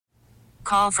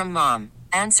Call from mom.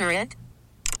 Answer it.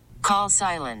 Call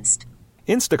silenced.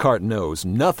 Instacart knows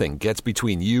nothing gets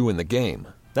between you and the game.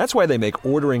 That's why they make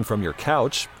ordering from your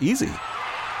couch easy.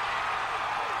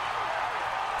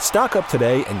 Stock up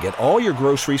today and get all your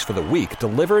groceries for the week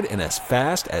delivered in as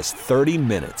fast as 30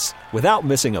 minutes without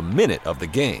missing a minute of the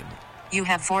game. You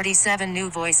have 47 new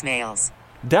voicemails.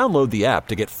 Download the app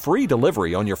to get free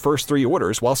delivery on your first 3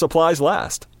 orders while supplies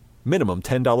last. Minimum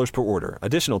 $10 per order.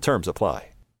 Additional terms apply.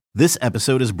 This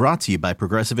episode is brought to you by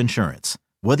Progressive Insurance.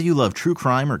 Whether you love true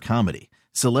crime or comedy,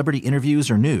 celebrity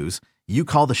interviews or news, you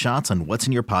call the shots on what's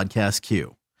in your podcast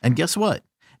queue. And guess what?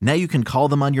 Now you can call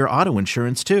them on your auto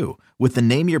insurance too with the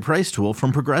Name Your Price tool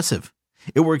from Progressive.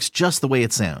 It works just the way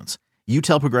it sounds. You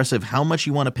tell Progressive how much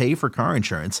you want to pay for car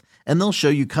insurance, and they'll show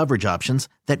you coverage options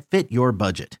that fit your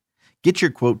budget. Get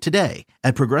your quote today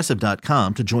at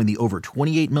Progressive.com to join the over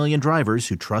 28 million drivers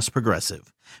who trust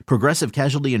Progressive. Progressive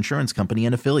Casualty Insurance Company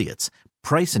and Affiliates.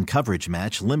 Price and coverage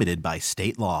match limited by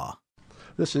state law.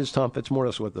 This is Tom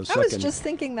Fitzmaurice with the I second. was just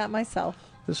thinking that myself.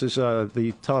 This is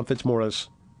the Tom Fitzmaurice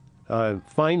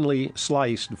finely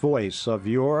sliced voice of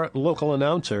your local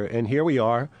announcer. And here we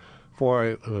are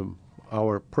for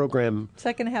our program.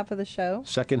 Second half of the show.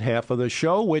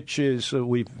 Which is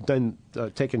we've done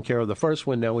taken care of the first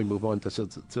one. Now we move on to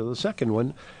the second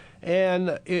one.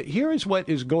 And here is what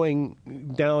is going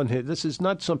down here. This is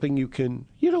not something you can,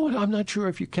 you know what, I'm not sure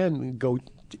if you can go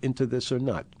into this or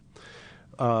not.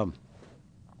 I'm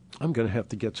going to have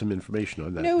to get some information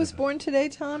on that. You know who was born today,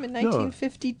 Tom, in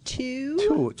 1952?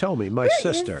 No. Tell me, my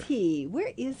sister.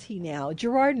 Where is he now?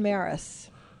 Gerard Maris.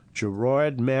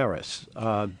 Gerard Maris.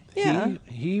 Yeah.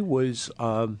 He was...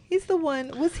 He's the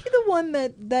one, was he the one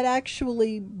that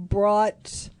actually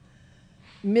brought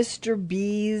Mr.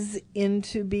 Bees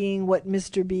into being what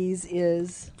Mr. Bees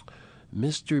is?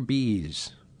 Mr.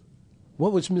 Bees.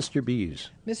 What was Mr.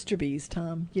 Bees? Mr. Bees,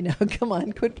 Tom. You know, come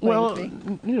on, quit playing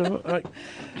with me. You know,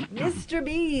 Mr.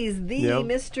 Bees,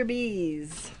 Mr.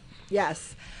 Bees.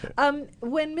 Yes.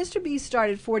 When Mr. Bees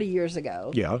started 40 years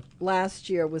ago, last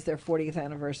year was their 40th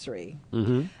anniversary.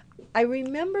 Mm-hmm. I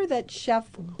remember that Chef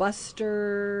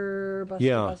Buster. What was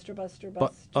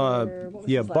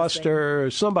his last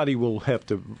name? Somebody will have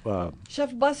to.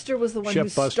 Chef Buster was the one who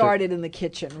started in the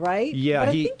kitchen, right? Yeah, but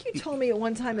I think you told me at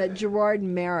one time that Gerard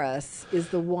Maris is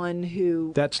the one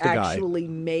who actually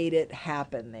made it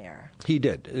happen there. He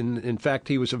did. In fact,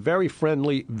 he was a very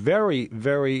friendly, very,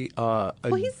 very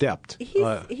adept.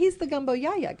 He's the Gumbo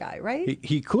Yaya guy, right?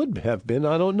 He could have been.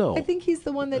 I don't know. I think he's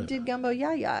the one that did Gumbo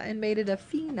Yaya and made it a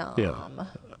phenom. Yeah.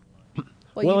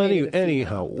 Well,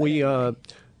 anyhow, we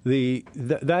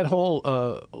that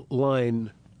whole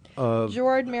line.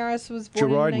 Gerard Maris was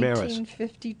born in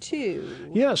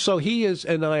 1952. Yeah, so he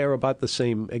and I are about the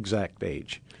same exact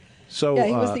age. So yeah,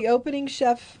 he was the opening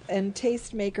chef and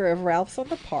tastemaker of Ralph's on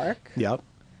the Park. Yep.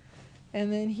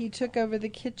 And then he took over the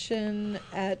kitchen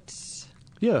at.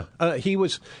 Yeah, he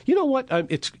was. You know what?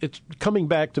 It's coming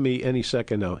back to me any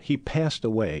second now. He passed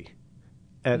away.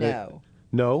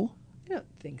 No? I don't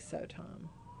think so, Tom.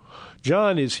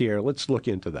 John is here. Let's look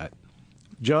into that.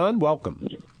 John, welcome.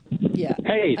 Yeah.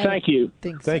 Hey, thank you.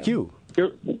 Thank you.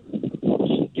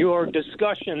 Your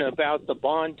discussion about the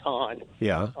Bon Ton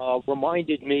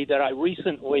reminded me that I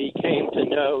recently came to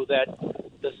know that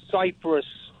the Cypress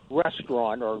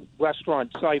restaurant, or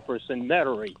Restaurant Cypress in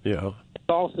Metairie, is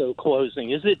also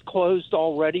closing. Is it closed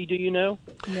already, do you know?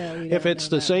 No, if it's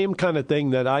the same kind of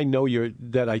thing that I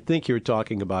think you're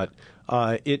talking about,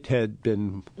 it had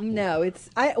been. No,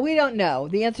 we don't know.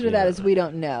 The answer to that is we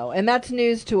don't know, and that's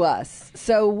news to us.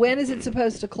 So when is it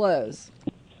supposed to close?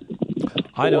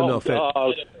 I don't know if it.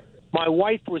 My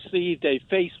wife received a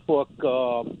Facebook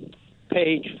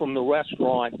page from the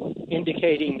restaurant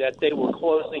indicating that they were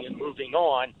closing and moving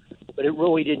on, but it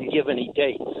really didn't give any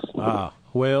dates.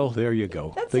 Well, there you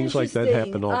go. That's things like that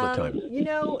happen all the time. You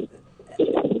know,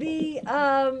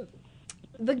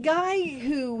 the guy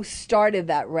who started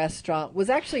that restaurant was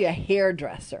actually a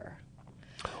hairdresser.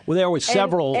 Well, there were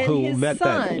several who met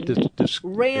that.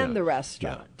 Ran the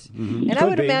restaurant. Yeah. Mm-hmm. And I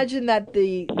would imagine that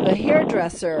the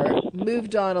hairdresser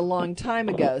moved on a long time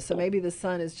ago, so maybe the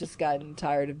son has just gotten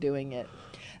tired of doing it.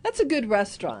 That's a good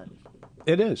restaurant.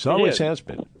 It is. Always has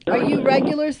been. Are you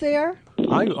regulars there?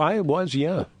 I was,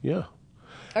 yeah.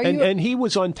 And he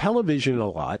was on television a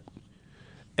lot.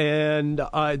 And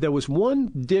there was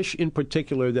one dish in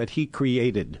particular that he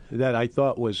created that I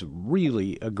thought was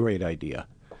really a great idea.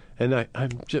 And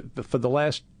I'm just, for the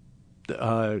last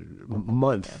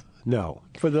month,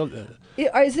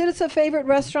 Is it a favorite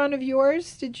restaurant of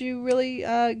yours? Did you really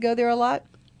go there a lot?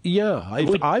 Yeah,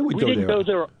 I would go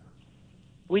there.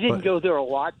 We didn't go there a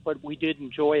lot, but we did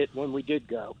enjoy it when we did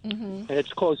go. Mm-hmm. And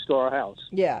it's close to our house.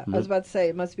 Yeah, I was about to say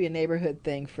it must be a neighborhood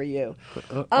thing for you.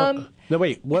 No,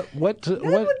 wait.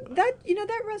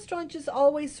 That restaurant just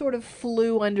always sort of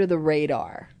flew under the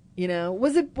radar.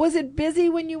 Was it busy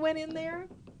when you went in there?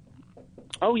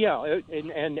 Oh yeah,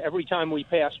 and every time we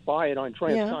passed by it on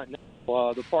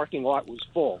Transcontinental, the parking lot was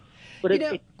full. But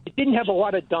it didn't have a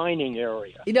lot of dining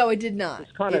area. It did not.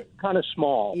 It's kind of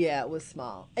small. Yeah, it was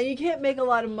small. And you can't make a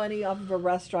lot of money off of a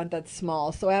restaurant that's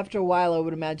small. So after a while, I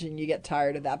would imagine you get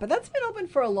tired of that. But that's been open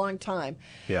for a long time.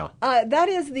 Yeah.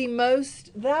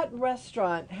 That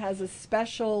restaurant has a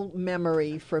special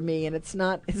memory for me, and it's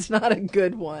not a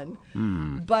good one.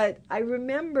 But I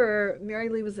remember Mary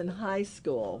Lee was in high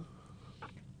school,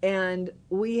 and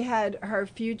we had her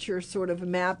future sort of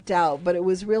mapped out, but it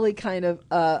was really kind of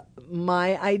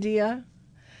my idea.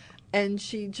 And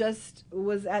she just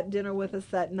was at dinner with us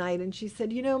that night, and she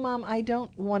said, Mom, I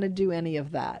don't want to do any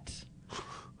of that.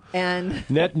 And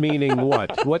net meaning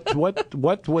what?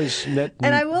 What was net?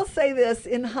 And I will say this,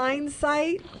 in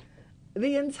hindsight,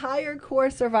 the entire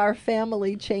course of our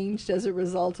family changed as a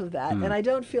result of that, and I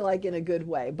don't feel like in a good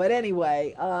way. But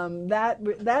anyway,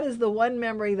 that is the one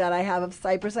memory that I have of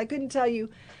Cyprus. I couldn't tell you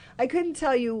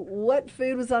what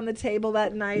food was on the table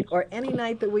that night or any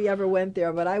night that we ever went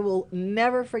there, but I will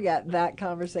never forget that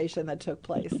conversation that took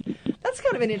place. That's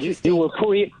kind of an interesting.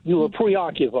 You were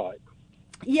preoccupied.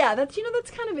 Yeah,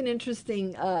 that's kind of an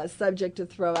interesting subject to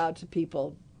throw out to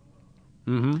people.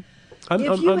 Mm-hmm.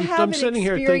 If you have an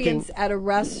experience at a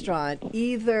restaurant,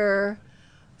 either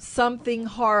something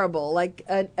horrible, like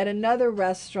at another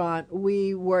restaurant,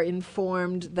 we were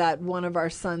informed that one of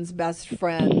our son's best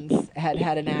friends had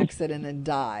an accident and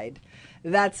died.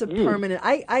 That's a permanent.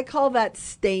 I call that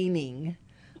staining.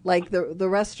 Like the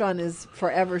restaurant is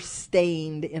forever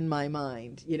stained in my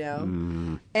mind,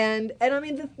 And I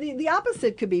mean the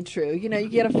opposite could be true. You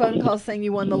get a phone call saying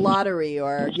you won the lottery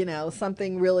or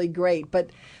something really great, but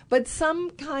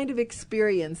some kind of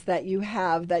experience that you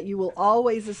have that you will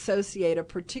always associate a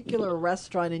particular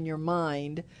restaurant in your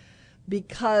mind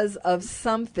because of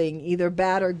something either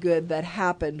bad or good that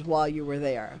happened while you were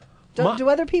there. Do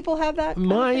other people have that?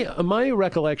 My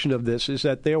recollection of this is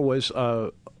that there was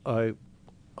an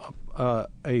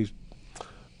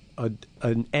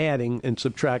adding and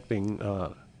subtracting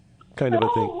kind of a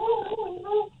thing.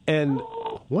 And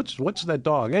what's that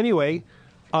dog? Anyway,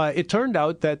 it turned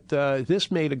out that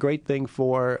this made a great thing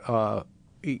for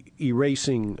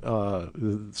erasing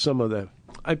some of the.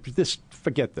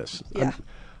 Forget this. Yeah.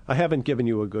 I haven't given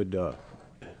you a good.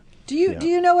 Do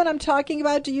you know what I'm talking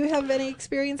about? Do you have any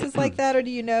experiences like that, or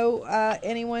do you know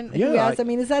anyone who has? I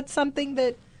mean, is that something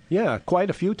that? Yeah, quite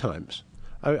a few times.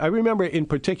 I remember in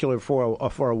particular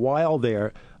for a while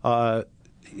there,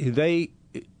 they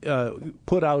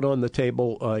put out on the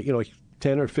table,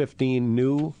 10 or 15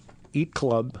 new Eat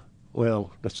Club.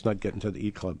 Well, let's not get into the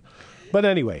Eat Club. But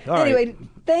anyway, all right.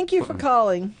 Thank you for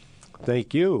calling.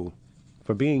 Thank you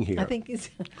for being here. I think we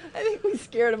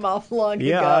scared him off long ago.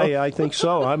 Yeah, I think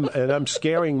so. I'm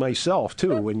scaring myself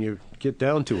too when you get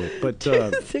down to it. But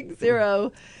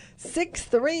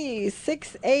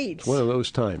 260-6368. One of those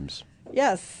times.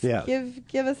 Yes. Yeah.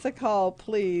 Give us a call,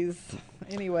 please.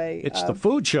 Anyway. It's The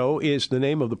Food Show is the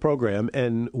name of the program,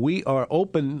 and we are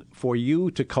open for you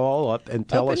to call up and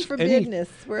tell us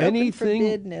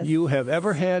anything you have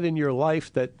ever had in your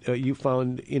life that you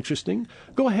found interesting.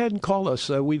 Go ahead and call us.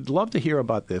 We'd love to hear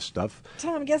about this stuff.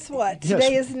 Tom, guess what?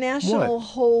 Today is National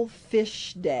Whole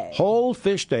Fish Day. Whole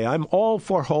Fish Day. I'm all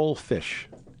for whole fish.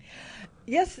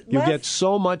 Yes. You get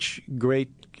so much great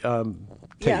taste.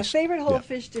 Yeah, favorite whole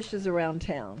fish dishes around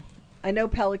town. I know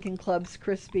Pelican Club's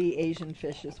crispy Asian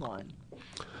fish is one.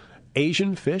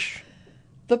 Asian fish?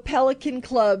 The Pelican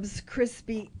Club's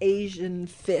crispy Asian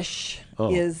fish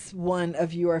is one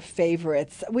of your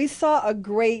favorites. We saw a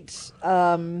great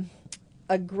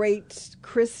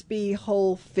crispy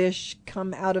whole fish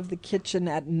come out of the kitchen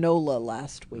at NOLA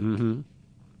last week. Mm-hmm.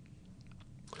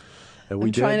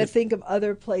 I'm trying to think of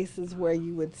other places where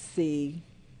you would see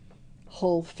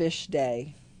Whole Fish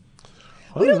Day.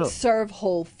 We don't serve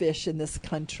whole fish in this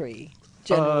country,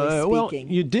 generally speaking.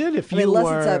 Well, you did if you unless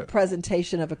were... it's a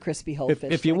presentation of a crispy whole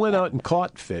fish. If you went out and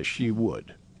caught fish, you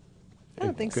would. I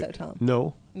don't think so, Tom.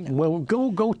 No? Well,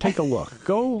 go take a look.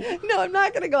 Go. No, I'm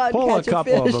not going to go out and catch a fish. Pull a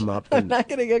couple of them up. I'm not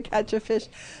going to go catch a fish.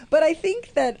 But I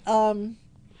think that...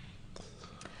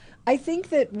 I think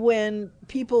that when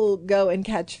people go and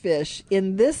catch fish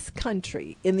in this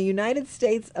country, in the United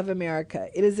States of America,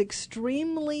 it is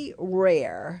extremely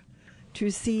rare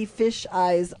to see fish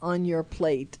eyes on your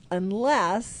plate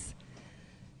unless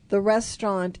the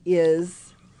restaurant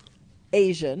is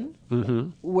Asian,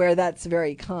 where that's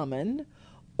very common,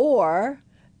 or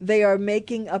they are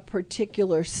making a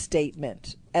particular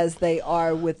statement, as they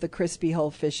are with the Crispy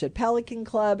Whole Fish at Pelican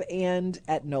Club and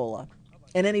at NOLA,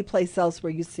 and any place else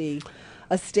where you see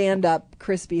a stand-up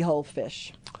Crispy Whole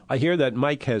Fish. I hear that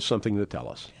Mike has something to tell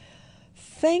us.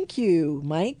 Thank you,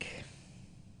 Mike.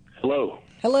 Hello.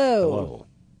 Hello.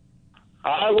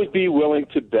 I would be willing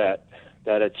to bet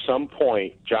that at some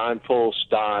point John Foles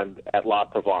dined at La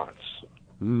Provence.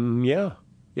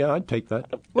 Yeah, I'd take that.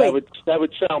 That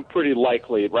would sound pretty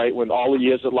likely, right? When all the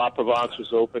years that La Provence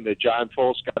was open, that John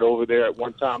Foles got over there at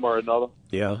one time or another.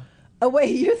 Yeah. Oh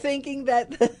wait, you're thinking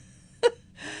that?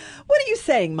 What are you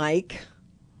saying, Mike?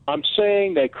 I'm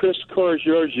saying that Chris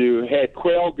Georgiou had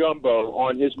quail gumbo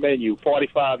on his menu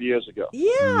 45 years ago.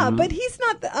 Yeah, but he's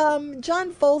not.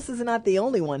 John Foles is not the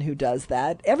only one who does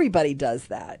that. Everybody does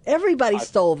that. Everybody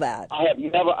stole that. I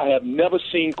have never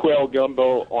seen quail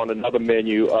gumbo on another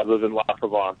menu other than La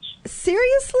Provence.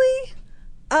 Seriously?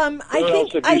 Where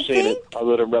else have you seen it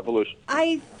other than Revolution?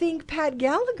 I think Pat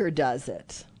Gallagher does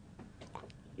it.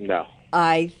 No.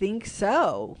 I think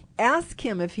so. Ask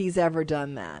him if he's ever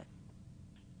done that.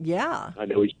 Yeah. I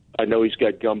know he's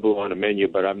got gumbo on a menu,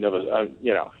 but I've never,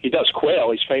 he does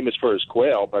quail. He's famous for his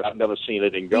quail, but I've never seen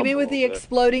it in gumbo. You mean with the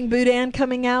exploding boudin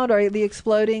coming out, or the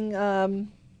exploding,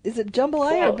 is it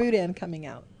jambalaya or boudin coming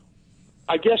out?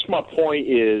 I guess my point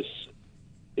is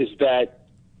that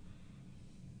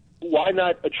why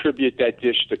not attribute that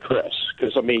dish to Chris?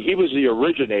 Because, he was the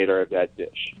originator of that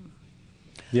dish.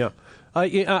 Yeah. Yeah,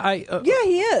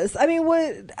 he is. I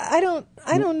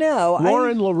don't know.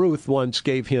 Lauren LaRuth once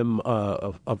gave him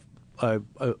a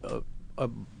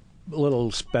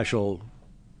little special.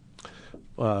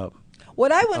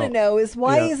 What I want to know is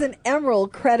why isn't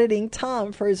Emerald crediting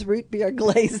Tom for his root beer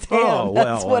glazed ham? Oh,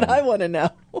 That's what I want to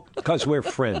know. Because we're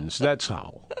friends. That's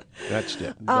how. That's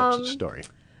the story.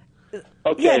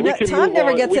 Okay, Tom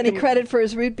never gets any credit for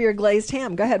his root beer glazed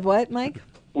ham. Go ahead. What, Mike?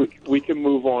 We can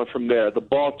move on from there. The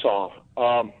Bon Ton.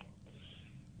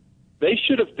 They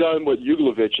should have done what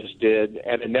Uglovich's did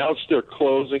and announced their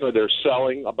closing or their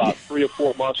selling about 3 or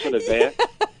 4 months in advance.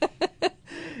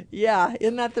 Yeah,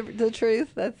 isn't that the truth?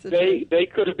 That's the truth. They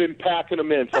could have been packing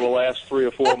them in for the last 3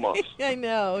 or 4 months. I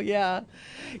know, yeah.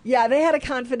 Yeah, they had a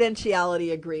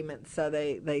confidentiality agreement, so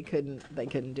they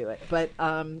couldn't do it. But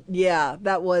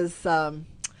that was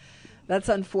that's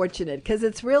unfortunate because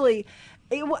it's really.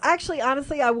 Actually,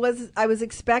 honestly, I was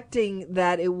expecting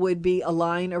that it would be a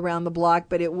line around the block,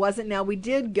 but it wasn't. Now, we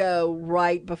did go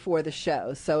right before the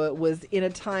show, so it was in a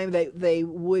time that they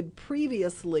would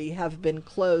previously have been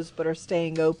closed but are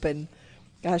staying open,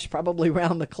 gosh, probably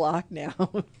round the clock now.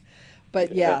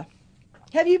 But, yeah.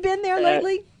 Have you been there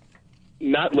lately?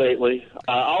 Not lately.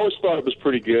 I always thought it was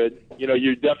pretty good.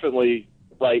 You're definitely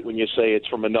right when you say it's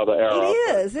from another era.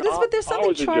 It is, but there's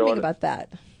something charming about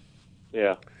that.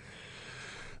 Yeah.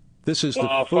 This is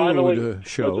the food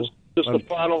show. The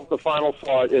final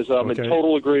thought is I'm in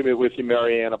total agreement with you,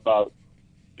 Marianne, about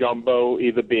gumbo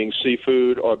either being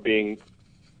seafood or being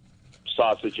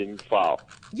sausage and fowl.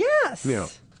 Yes. Yeah.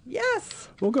 Yes.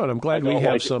 Well, good. I'm glad we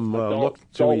have some look to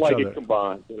each other. Don't like it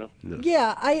combined, No.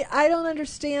 Yeah, I don't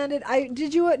understand it.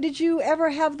 Did you ever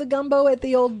have the gumbo at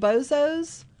the old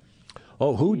Bozo's?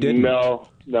 Oh, who didn't? No,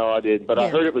 I didn't. But I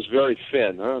heard it was very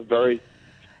thin. Very.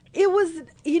 It was,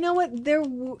 you know what,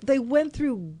 they went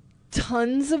through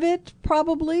tons of it,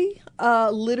 probably,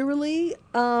 literally,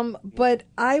 but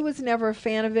I was never a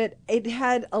fan of it. It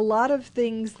had a lot of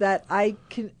things that I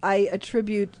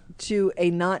attribute to a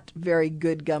not very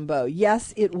good gumbo.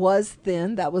 Yes, it was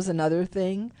thin. That was another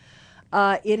thing.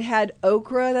 It had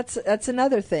okra. That's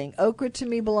another thing. Okra, to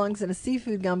me, belongs in a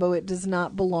seafood gumbo. It does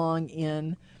not belong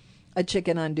in a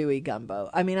chicken andouille gumbo.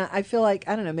 I feel like,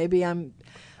 I don't know, maybe I'm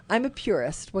a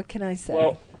purist. What can I say?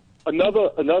 Well,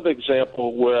 another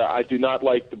example where I do not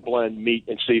like to blend meat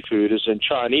and seafood is in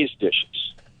Chinese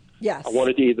dishes. Yes. I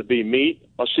want it to either be meat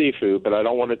or seafood, but I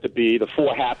don't want it to be the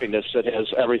four happiness that has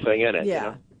everything in it.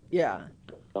 Yeah, yeah.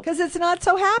 Because it's not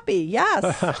so happy. Yes.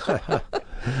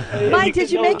 Mike, did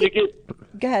you make it?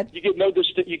 Go ahead. You get no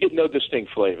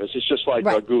distinct flavors. It's just like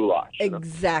a goulash.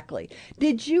 Exactly.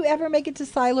 Did you ever make it to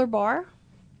Siler Bar?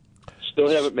 Still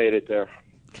haven't made it there.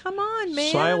 Come on,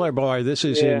 man. Siler Bar, this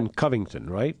is in Covington,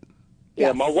 right? Yeah,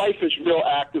 Yes. my wife is real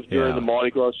active during the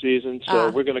Mardi Gras season,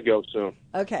 so we're going to go soon.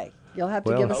 Okay. You'll have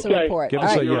to give us a report. Give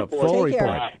us a full Take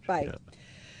care. report. Bye. Yeah.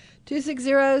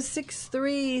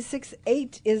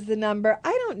 260-6368 is the number.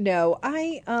 I don't know.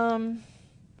 I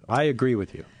agree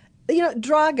with you.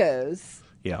 Drago's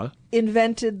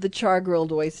invented the char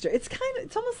grilled oyster. It's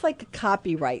almost like a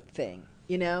copyright thing,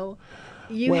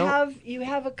 You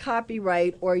have a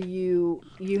copyright, or you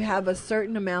have a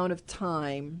certain amount of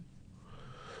time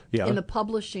in the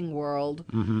publishing world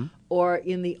or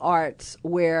in the arts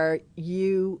where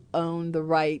you own the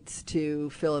rights to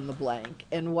fill in the blank.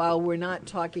 And while we're not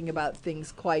talking about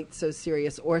things quite so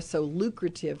serious or so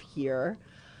lucrative here,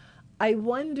 I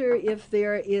wonder if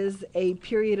there is a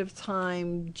period of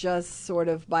time just sort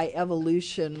of by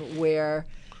evolution where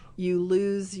you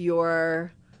lose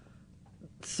your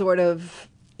sort of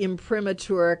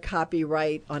imprimatur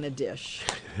copyright on a dish.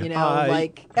 You know,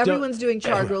 like everyone's doing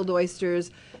char-grilled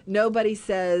oysters. Nobody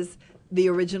says the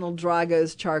original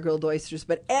Drago's char-grilled oysters,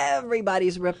 but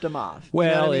everybody's ripped them off. Well,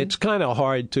 you know what I mean? It's kind of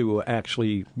hard to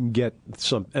actually get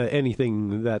some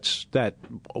anything that's that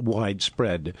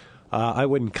widespread. I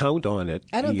wouldn't count on it.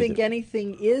 I don't think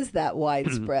anything is that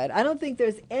widespread. I don't think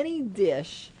there's any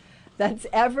dish that's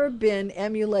ever been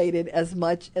emulated as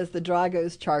much as the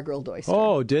Drago's char-grilled oyster.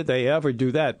 Oh, did they ever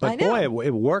do that? But boy,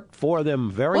 it worked for them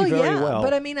very well.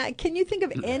 But I mean, can you think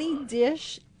of any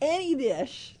dish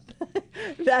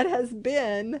that has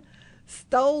been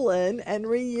stolen and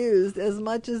reused as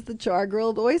much as the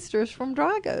char-grilled oysters from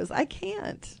Drago's? I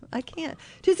can't.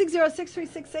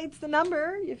 260-6368's the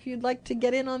number. If you'd like to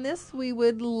get in on this, we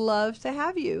would love to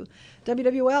have you.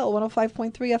 WWL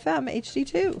 105.3 FM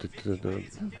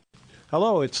HD2.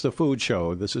 Hello, it's the Food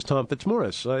Show. This is Tom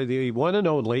Fitzmaurice, the one and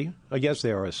only. I guess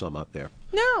there are some out there.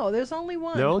 No, there's only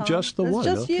one. No, Tom. just the one.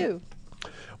 It's just you.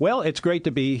 Well, it's great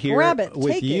to be here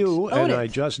with you, and I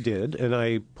just did, and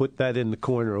I put that in the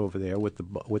corner over there with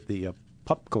the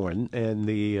popcorn and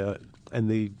the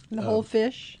whole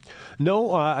fish.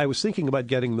 No, I was thinking about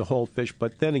getting the whole fish,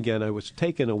 but then again, I was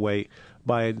taken away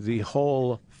by the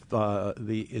whole,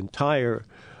 the entire.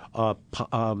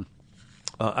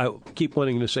 I keep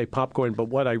wanting to say popcorn, but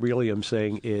what I really am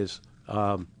saying is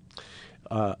I'm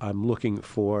looking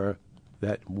for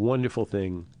that wonderful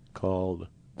thing called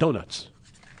donuts.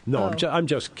 No, I'm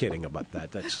just kidding about that.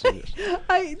 That's.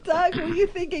 Doug, were you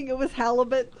thinking it was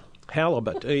halibut?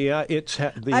 Halibut, yeah, it's.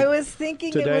 I was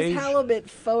thinking it was halibut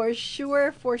for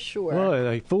sure.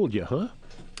 Oh, I fooled you, huh?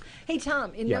 Hey,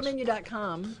 Tom, in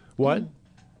nomenu.com. What?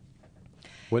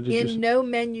 What did you say?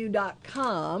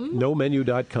 nomenu.com.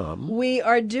 Nomenu.com. We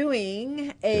are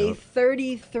doing a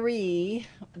 33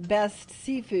 best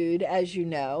seafood, as you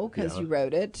know, because you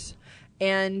wrote it.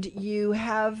 And you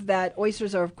have that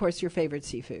oysters are, of course, your favorite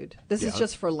seafood. This is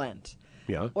just for Lent.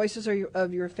 Yeah. Oysters are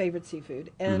of your favorite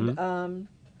seafood. And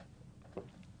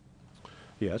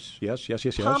Yes.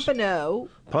 Pompano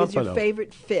is your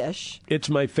favorite fish. It's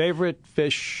my favorite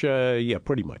fish,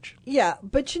 pretty much. Yeah,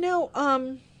 but you know,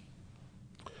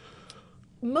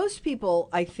 most people,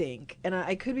 I think, and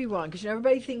I could be wrong, because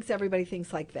everybody thinks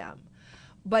like them,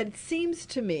 but it seems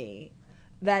to me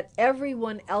that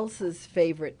everyone else's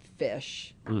favorite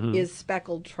fish is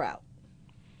speckled trout.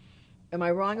 Am I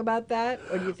wrong about that,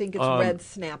 or do you think it's red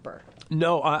snapper?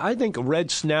 No, I think red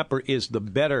snapper is the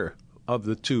better of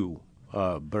the two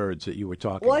birds that you were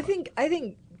talking about. Well, I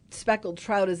think speckled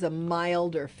trout is a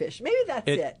milder fish. Maybe that's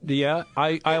it. Yeah,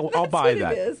 I'll buy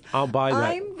that. It is. I'll buy that.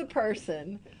 I'm the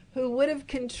person who would have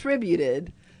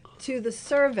contributed to the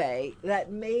survey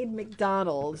that made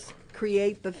McDonald's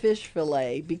create the fish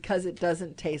fillet because it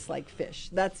doesn't taste like fish.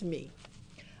 That's me.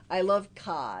 I love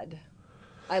cod.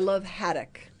 I love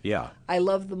haddock. Yeah. I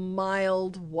love the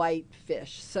mild white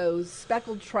fish. So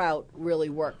speckled trout really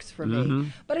works for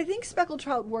me. But I think speckled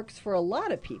trout works for a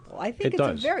lot of people. I think it's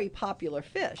a very popular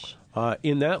fish.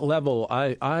 In that level,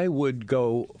 I would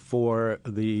go for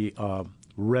the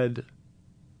red.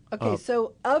 Okay,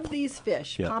 so of these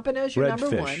fish, Pompano's your number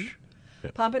one.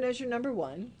 Yeah. Pompano's your number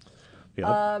one.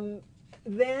 Yeah.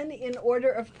 Then, in order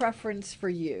of preference for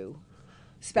you,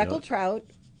 speckled trout,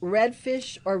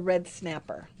 redfish, or red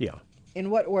snapper? Yeah.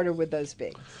 In what order would those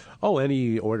be? Oh,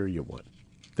 any order you want.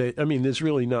 There's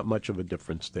really not much of a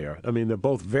difference there. I mean, they're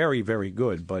both very, very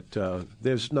good, but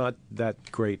there's not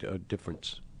that great a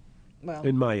difference,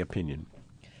 in my opinion.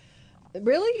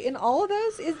 Really? In all of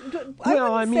those? I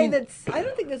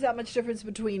don't think there's that much difference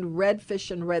between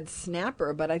redfish and red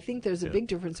snapper, but I think there's a big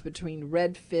difference between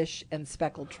redfish and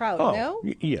speckled trout, no?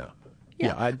 Yeah,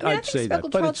 I'd say that.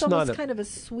 Speckled but trout's it's not almost kind of a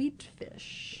sweet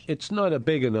fish. It's not a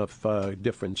big enough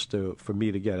difference for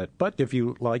me to get it. But if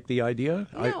you like the idea,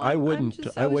 I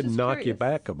wouldn't knock you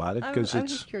back about it because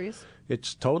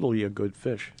it's totally a good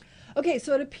fish. Okay,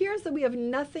 so it appears that we have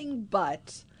nothing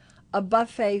but a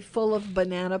buffet full of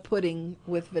banana pudding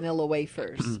with vanilla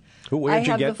wafers. Where'd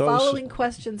you get those? I have the following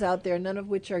questions out there, none of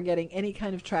which are getting any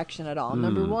kind of traction at all.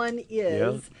 Number one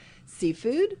is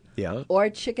seafood or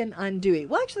chicken andouille.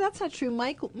 Well, actually, that's not true.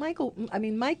 Mike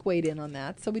weighed in on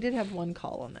that, so we did have one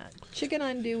call on that. Chicken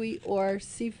andouille or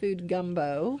seafood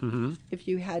gumbo, if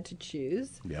you had to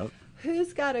choose. Yep.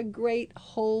 Who's got a great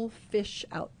whole fish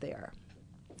out there?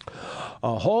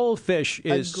 A whole fish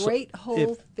is a great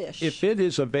whole fish. If it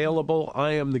is available,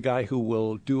 I am the guy who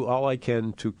will do all I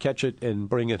can to catch it and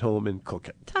bring it home and cook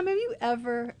it. Tom, have you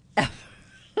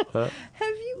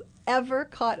ever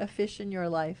caught a fish in your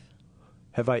life?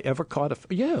 Have I ever caught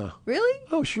yeah. Really?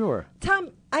 Oh, sure. Tom,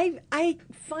 I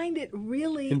find it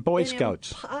really in Boy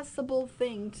Scouts. Impossible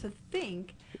thing to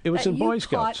think it was that in Boy you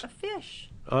Scouts. Caught a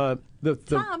fish.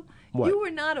 Tom, what? You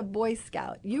were not a Boy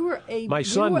Scout. You were My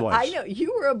son was. I know.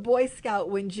 You were a Boy Scout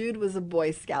when Jude was a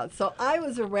Boy Scout, so I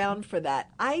was around for that.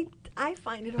 I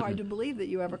find it hard to believe that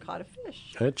you ever caught a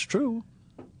fish. That's true.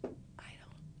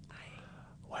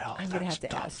 I'm going to have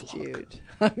to ask Jude.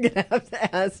 I'm going to have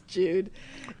to ask Jude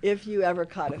if you ever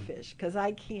caught a fish, because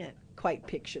I can't quite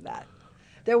picture that.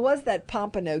 There was that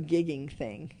pompano gigging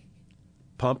thing.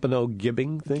 Pompano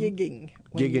gibbing thing?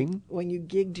 Gigging. When you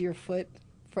gigged your foot.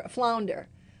 Flounder.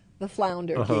 The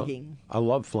flounder gigging. I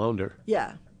love flounder.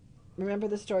 Yeah. Remember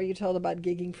the story you told about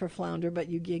gigging for flounder, but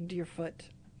you gigged your foot?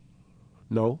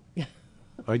 No.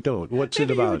 I don't. What's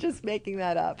Maybe it about? You were just making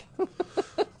that up.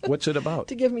 What's it about?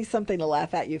 To give me something to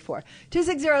laugh at you for.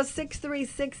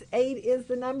 260-6368 is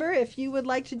the number. If you would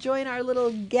like to join our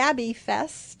little Gabby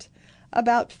Fest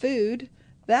about food,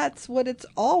 that's what it's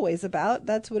always about.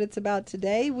 That's what it's about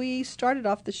today. We started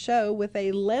off the show with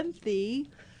a lengthy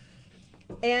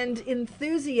and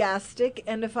enthusiastic,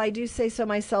 and if I do say so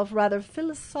myself, rather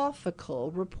philosophical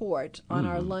report on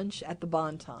our lunch at the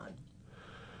Bon Ton.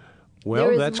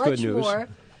 Well, that's good news.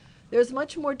 There's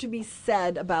much more to be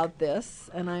said about this,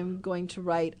 and I'm going to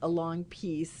write a long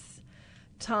piece.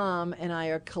 Tom and I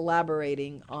are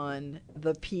collaborating on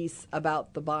the piece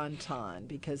about the Bon Ton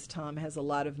because Tom has a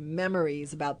lot of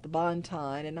memories about the Bon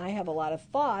Ton, and I have a lot of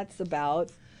thoughts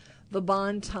about the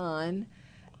Bon Ton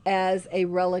as a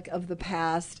relic of the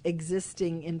past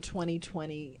existing in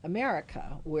 2020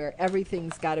 America, where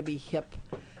everything's got to be hip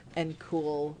and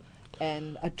cool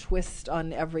and a twist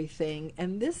on everything.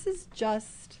 And this is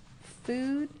just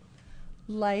food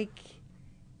like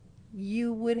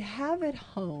you would have at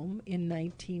home in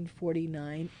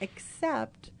 1949,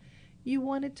 except you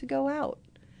wanted to go out.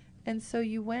 And so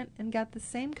you went and got the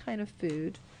same kind of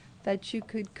food that you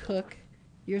could cook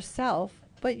yourself,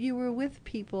 but you were with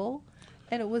people,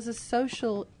 and it was a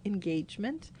social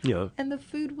engagement. Yeah. And the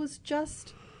food was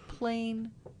just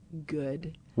plain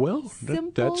good. Well,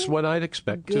 simple, that's what I'd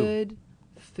expect, too. Good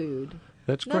food.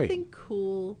 That's great. Nothing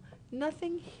cool,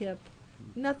 nothing hip,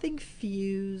 nothing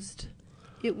fused.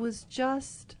 It was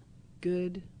just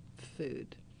good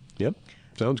food. Yep.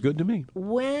 Sounds good to me.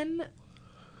 When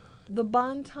the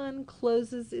Bon Ton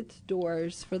closes its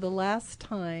doors for the last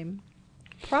time,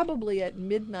 probably at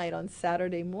midnight on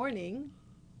Saturday morning.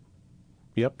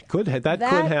 Yep, could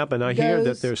happen. I hear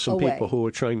that there's some people who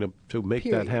are trying to make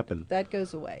that happen. That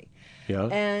goes away. Yeah.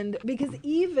 And because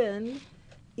even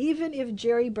if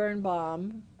Jerry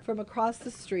Birnbaum from across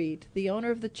the street, the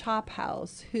owner of the Chop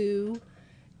House, who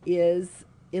is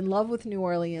in love with New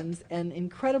Orleans and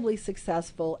incredibly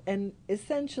successful, and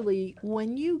essentially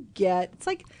when you get, it's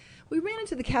like we ran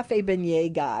into the Cafe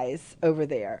Beignet guys over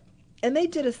there, and they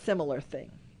did a similar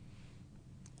thing.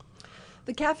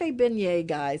 The Cafe Beignet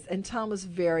guys, and Tom was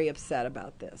very upset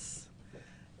about this,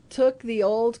 took the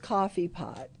old coffee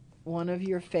pot, one of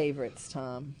your favorites,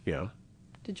 Tom. Yeah.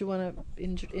 Did you want to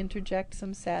interject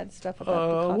some sad stuff about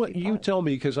the coffee pot? You tell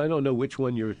me, because I don't know which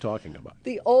one you're talking about.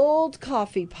 The old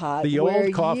coffee pot. The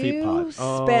old coffee pot. You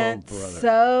spent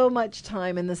so much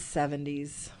time in the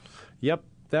 70s. Yep.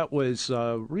 That was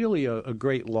really a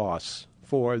great loss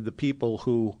for the people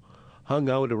who hung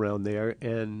out around there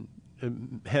and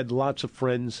had lots of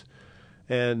friends.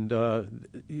 And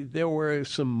there were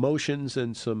some motions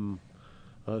and some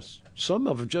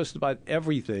of just about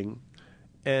everything.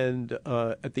 And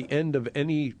at the end of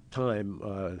any time,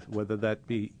 whether that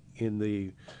be in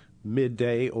the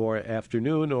midday or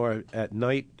afternoon or at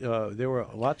night, there were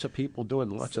lots of people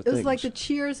doing lots of things. It was like the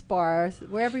Cheers bar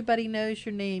where everybody knows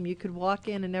your name. You could walk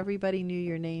in and everybody knew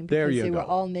your name because they were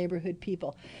all neighborhood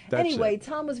people. Anyway,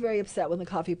 Tom was very upset when the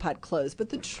coffee pot closed. But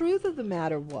the truth of the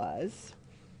matter was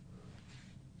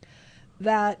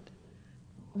that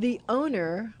the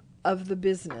owner of the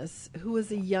business, who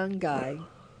was a young guy,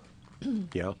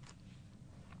 yeah,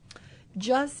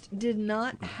 just did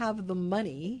not have the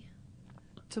money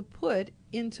to put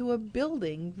into a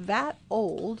building that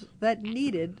old that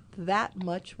needed that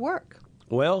much work?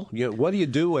 Well, what do you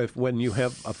do when you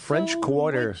have a French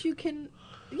Quarter? You can,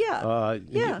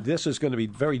 this is going to be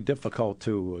very difficult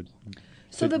to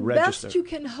So the register. best you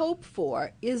can hope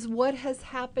for is what has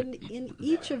happened in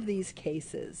each of these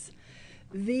cases.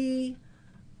 The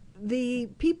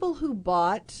people who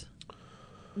bought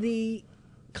the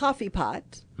coffee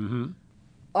pot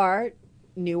are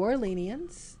New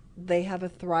Orleanians. They have a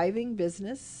thriving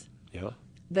business. Yeah.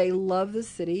 They love the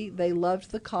city. They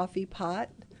loved the coffee pot.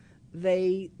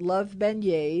 They loved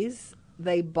beignets.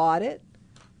 They bought it.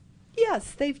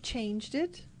 Yes, they've changed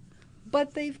it,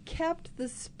 but they've kept the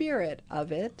spirit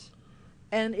of it,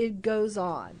 and it goes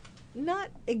on.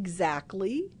 Not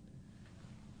exactly,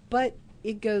 but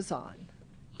it goes on.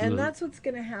 And that's what's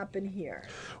going to happen here.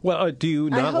 Well, do you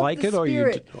not like it, or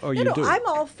you do? I'm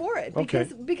all for it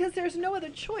because there's no other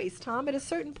choice, Tom. At a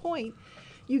certain point,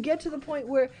 you get to the point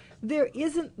where there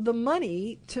isn't the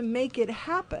money to make it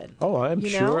happen. Oh, I'm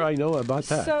sure I know about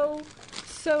that.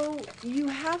 So you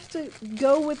have to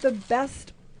go with the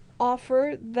best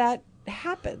offer that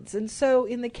happens. And so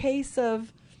in the case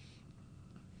of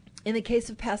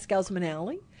Pascal's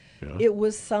Manali, it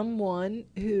was someone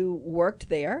who worked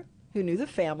there, who knew the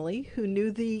family, who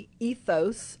knew the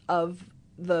ethos of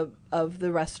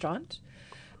the restaurant,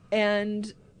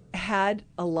 and had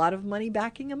a lot of money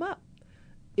backing him up.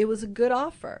 It was a good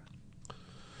offer.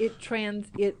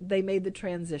 They made the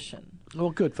transition.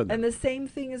 Well, good for them. And the same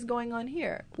thing is going on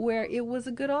here, where it was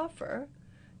a good offer.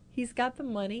 He's got the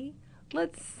money.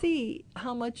 Let's see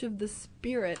how much of the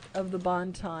spirit of the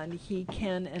Bon Ton he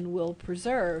can and will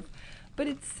preserve. But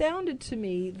it sounded to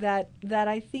me that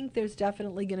I think there's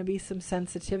definitely going to be some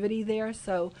sensitivity there.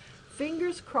 So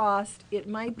fingers crossed, it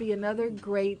might be another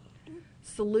great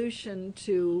solution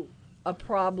to a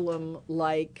problem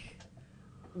like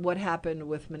what happened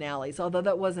with Manali's. Although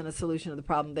that wasn't a solution to the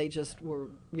problem. They just were,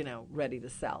 ready to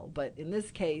sell. But in this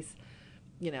case,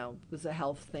 it was a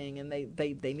health thing, and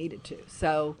they needed to.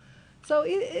 So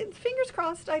fingers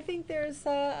crossed. I think there's.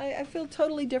 I feel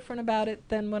totally different about it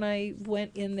than when I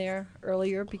went in there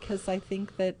earlier, because I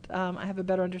think that I have a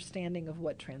better understanding of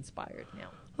what transpired now.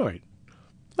 All right,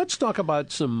 let's talk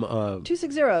about some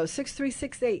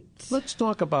 260-6368. Let's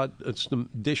talk about some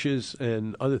dishes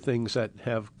and other things that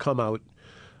have come out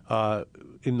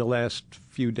in the last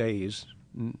few days,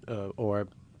 or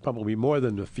probably more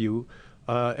than a few.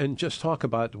 And just talk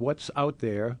about what's out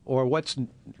there or what's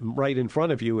right in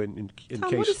front of you in Tom,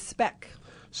 case. What is speck?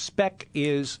 Speck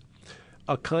is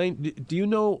a kind. Do you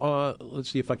know? Let's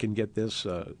see if I can get this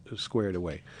squared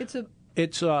away.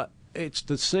 It's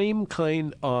the same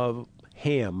kind of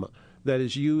ham that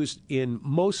is used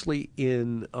mostly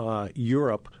in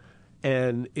Europe,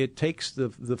 and it takes the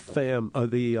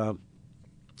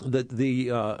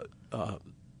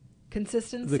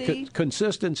consistency. The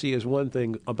consistency is one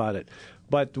thing about it,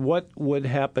 but what would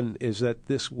happen is that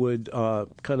this would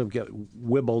kind of get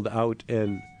wibbled out,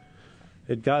 and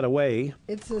it got away.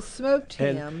 It's a smoked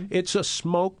ham. It's a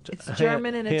smoked. It's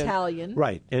German and Italian,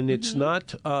 right? And it's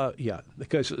not,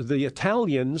 because the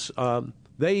Italians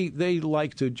they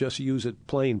like to just use it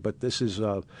plain, but this is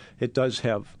it does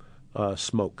have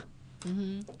smoke.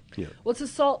 Mm-hmm. Yeah. Well, it's a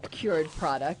salt cured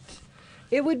product.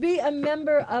 It would be a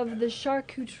member of the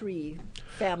charcuterie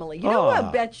family. You know who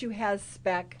I bet you has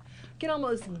speck? I can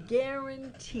almost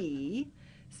guarantee,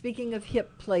 speaking of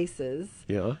hip places,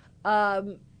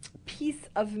 Piece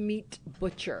of Meat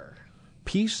Butcher.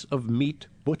 Piece of Meat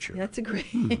Butcher. That's a great...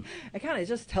 It kind of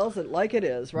just tells it like it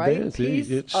is, right?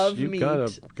 Piece of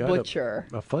Meat Butcher.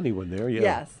 A funny one there, yeah.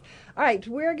 Yes. All right,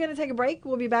 we're going to take a break.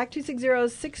 We'll be back,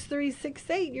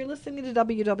 260-6368. You're listening to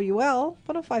WWL,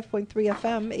 105.3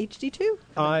 FM, HD2.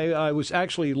 I was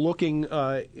actually looking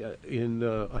I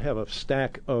have a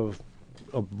stack of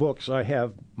books. I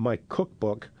have my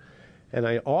cookbook, and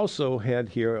I also had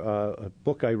here a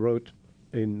book I wrote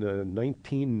in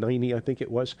 1990, I think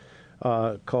it was,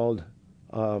 called,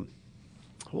 what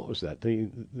was that?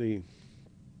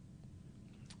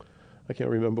 I can't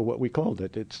remember what we called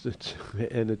it. It's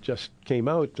and it just came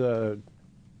out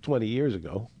 20 years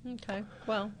ago. Okay.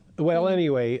 Well.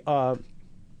 Anyway,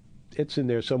 it's in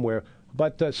there somewhere.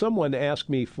 But someone asked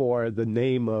me for the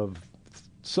name of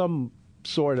some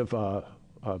sort of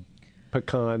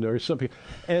pecan or something,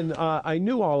 and I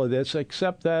knew all of this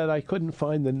except that I couldn't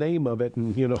find the name of it,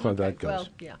 and you know how that goes. Well,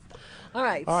 yeah. All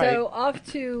right. So off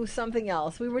to something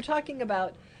else. We were talking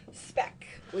about speck,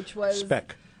 which was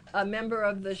a member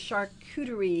of the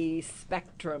charcuterie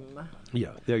spectrum. Yeah,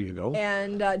 there you go.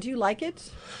 And do you like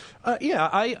it? Yeah,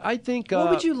 I think... what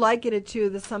would you like it to?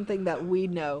 That's something that we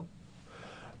know.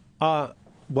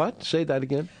 What? Say that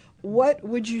again. What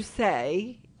would you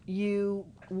say you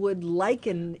would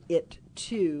liken it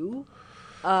to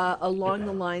along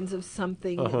the lines of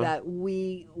something that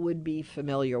we would be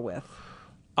familiar with?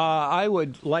 I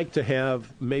would like to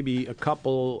have maybe a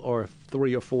couple or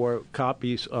 3 or 4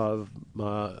 copies of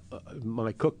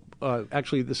my cook.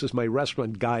 Actually, this is my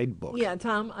restaurant guidebook. Yeah,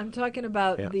 Tom, I'm talking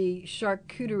about the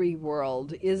charcuterie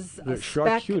world. Is a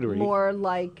speck more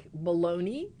like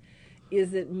bologna?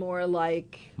 Is it more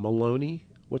like Maloney?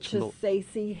 What's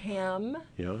Chisace ham?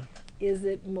 Yeah. Is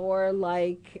it more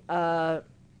like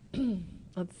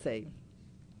let's see,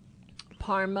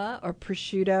 Parma or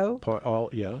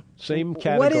prosciutto? Same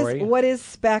category. What is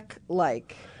speck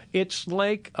like? It's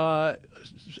like,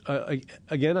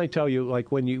 again, I tell you,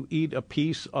 like when you eat a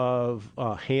piece of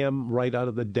ham right out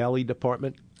of the deli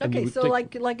department. Okay, so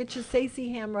like a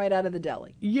Chisace ham right out of the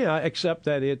deli. Yeah, except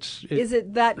that it's... Is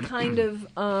it that kind of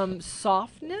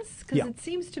softness? Because it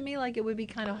seems to me like it would be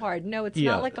kind of hard. No, it's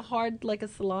not like a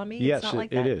salami? Yes, it's not like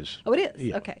that? it is. Oh, it is?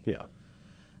 Yeah. Okay. Yeah.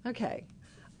 Okay.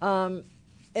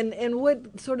 And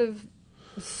what sort of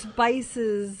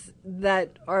spices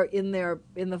that are in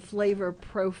the flavor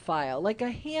profile? Like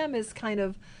a ham is kind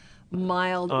of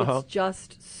mild. It's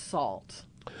just salt.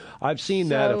 I've seen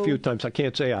that a few times. I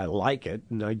can't say I like it,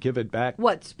 and I give it back.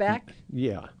 What, speck?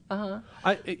 Yeah.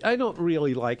 I don't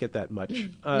really like it that much.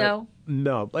 No?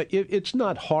 No, but it's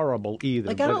not horrible either.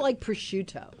 Like, I don't like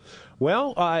prosciutto.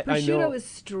 Well, I know. Prosciutto is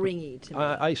stringy to me.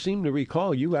 I seem to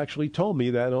recall you actually told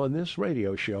me that on this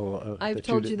radio show. I've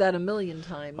told you that a million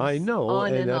times. I know.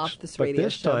 On and off this radio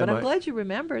show. But I'm glad you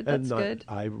remembered. That's good.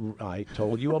 I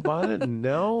told you about it, and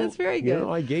now that's very good.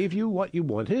 I gave you what you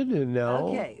wanted, and now...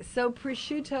 Okay, so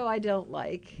prosciutto I don't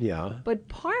like. Yeah. But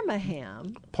Parma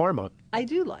ham... Parma. I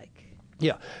do like.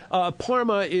 Yeah.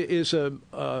 Parma is a...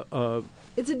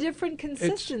 it's a different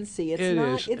consistency.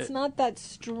 It's not that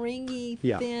stringy,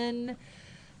 thin,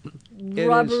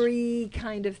 rubbery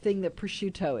kind of thing that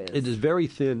prosciutto is. It is very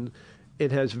thin.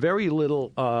 It has very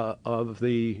little of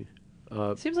the...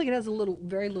 seems like it has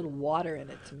very little water in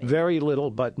it to me. Very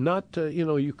little, but not,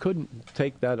 you couldn't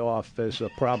take that off as a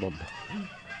problem.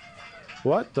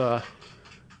 What?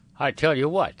 I tell you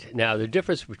what. Now, the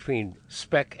difference between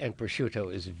speck and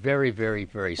prosciutto is very, very,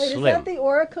 very slim. Is that the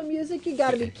Oracle music? You got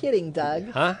to be kidding,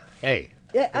 Doug. Huh? Hey,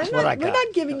 that's what I got. We're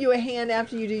not giving you a hand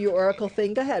after you do your Oracle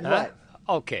thing. Go ahead. What?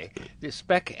 Okay. The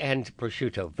speck and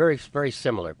prosciutto, very, very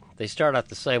similar. They start out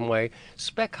the same way.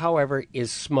 Speck, however,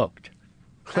 is smoked,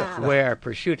 where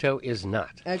prosciutto is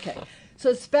not. Okay.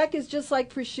 So speck is just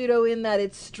like prosciutto in that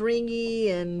it's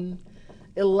stringy and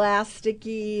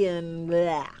elasticy and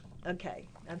blah. Okay.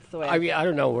 That's the way I mean, I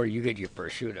don't know where you get your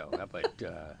prosciutto, but,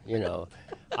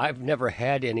 I've never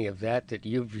had any of that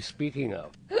you're speaking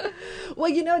of. Well,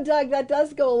 Doug, that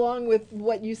does go along with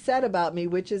what you said about me,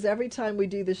 which is every time we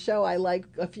do the show, I like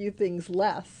a few things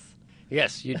less.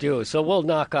 Yes, you do. So we'll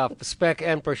knock off speck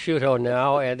and prosciutto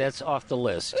now, and that's off the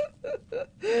list.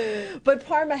 But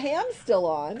Parma ham's still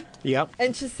on. Yep.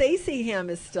 And Chisace ham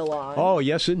is still on. Oh,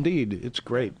 yes, indeed. It's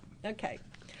great. Okay.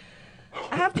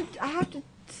 I have to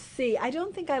see. I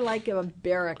don't think I like a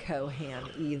Iberico ham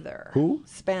either. Who?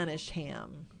 Spanish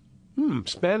ham.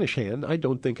 Spanish ham? I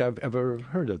don't think I've ever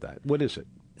heard of that. What is it?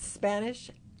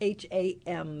 Spanish,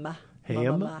 Ham.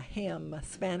 Ham? Ham.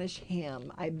 Spanish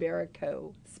ham.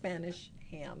 Iberico. Spanish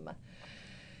ham.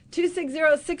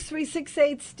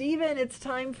 260-6368. Stephen, it's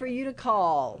time for you to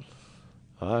call.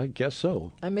 I guess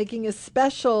so. I'm making a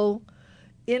special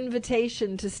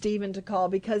invitation to Stephen to call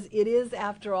because it is,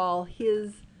 after all,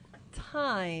 his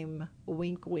time,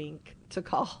 wink, wink, to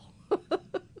call.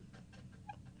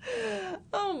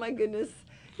 Oh, my goodness.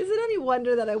 Is it any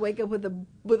wonder that I wake up with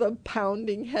a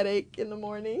pounding headache in the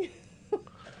morning?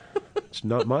 It's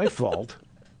not my fault.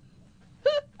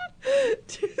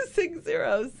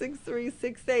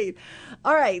 260-6368.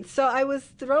 All right, so I was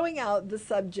throwing out the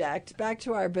subject, back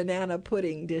to our banana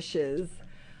pudding dishes.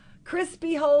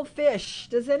 Crispy whole fish.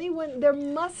 There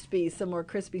must be some more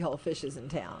crispy whole fishes in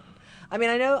town. I mean,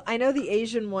 I know the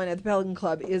Asian one at the Pelican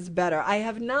Club is better. I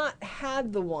have not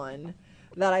had the one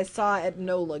that I saw at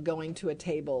NOLA going to a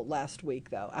table last week,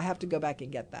 though. I have to go back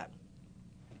and get that.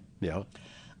 Yeah.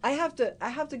 I have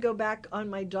to go back on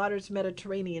my daughter's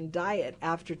Mediterranean diet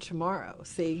after tomorrow.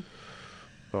 See?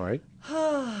 All right.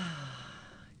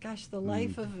 Gosh, the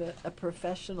life of a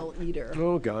professional eater.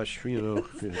 Oh, gosh, Tom,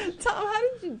 how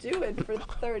did you do it for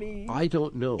 30? I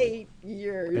don't know. 8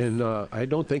 years. And I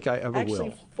don't think I ever will.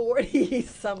 Actually, 40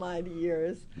 some odd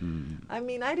years. I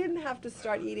mean, I didn't have to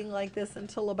start eating like this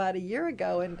until about a year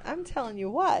ago, and I'm telling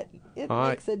you what, it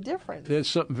makes a difference. There's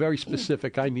something very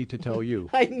specific I need to tell you.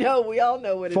 I know, we all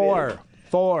know what it is.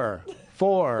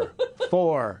 4,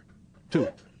 2.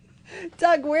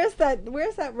 Doug, where's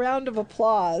that round of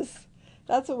applause?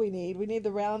 That's what we need. We need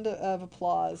the round of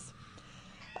applause.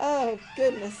 Oh,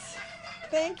 goodness.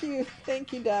 Thank you,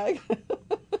 Doug.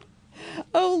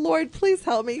 Oh, Lord, please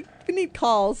help me. We need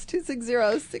calls.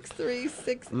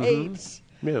 260-6368.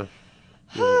 Yeah,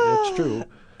 it's true.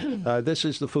 This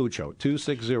is the Food Show.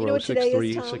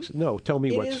 260-6368. No, tell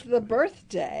me what's... It is the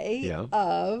birthday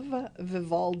of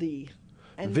Vivaldi.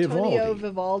 Antonio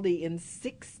Vivaldi in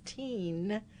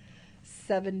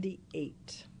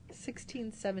 1678.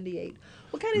 1678.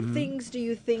 What kind of things do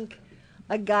you think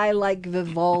a guy like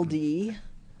Vivaldi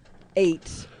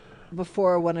ate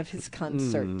before one of his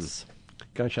concerts?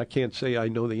 Gosh, I can't say I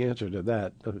know the answer to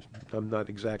that. I'm not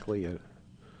exactly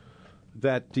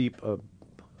that deep. Do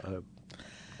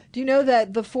you know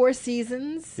that The Four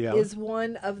Seasons is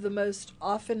one of the most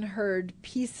often heard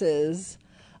pieces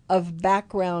of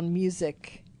background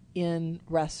music in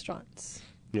restaurants?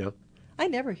 Yeah. I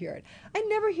never hear it. I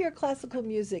never hear classical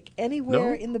music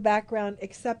anywhere in the background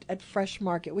except at Fresh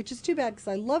Market, which is too bad because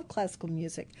I love classical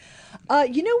music.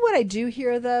 You know what I do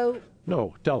hear, though?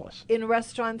 No, tell us. In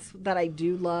restaurants that I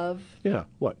do love? Yeah,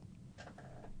 what?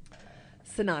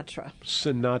 Sinatra.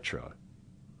 What's your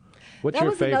favorite? That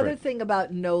was another thing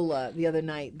about NOLA the other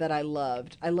night that I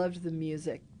loved. I loved the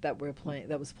music that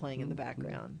was playing in the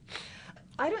background.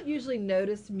 I don't usually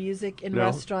notice music in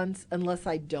restaurants unless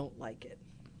I don't like it.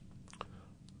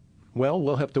 Well,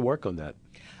 we'll have to work on that.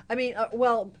 I mean,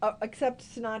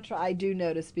 except Sinatra, I do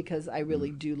notice because I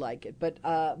really do like it. But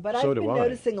I've been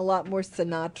noticing a lot more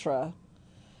Sinatra.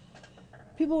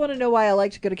 People want to know why I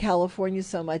like to go to California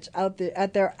so much.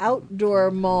 At their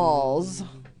outdoor malls,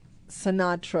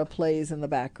 Sinatra plays in the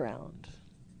background.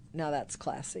 Now that's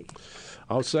classy.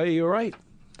 I'll say you're right.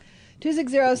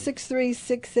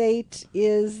 260-6368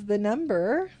 is the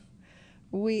number.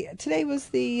 Today was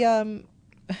the...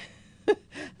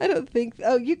 I don't think...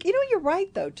 Oh, you know, you're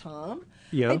right, though, Tom.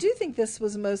 Yeah. I do think this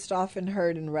was most often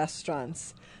heard in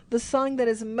restaurants. The song that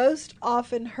is most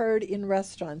often heard in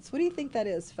restaurants. What do you think that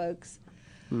is, folks?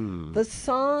 The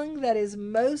song that is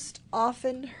most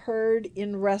often heard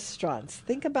in restaurants.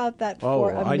 Think about that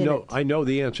for a minute. I know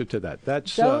the answer to that.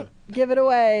 That's Don't give it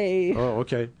away. Oh,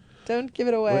 okay. Don't give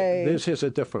it away. This is a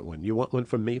different one. You want one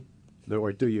from me?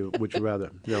 Or do you? Would you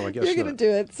rather? No, I guess you're going to do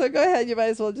it. So go ahead. You might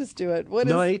as well just do it.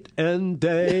 Night and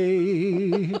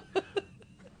day.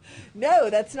 No,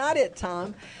 that's not it,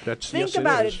 Tom. Think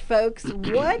about it, folks.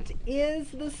 What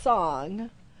is the song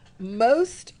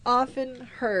most often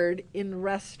heard in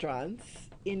restaurants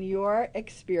in your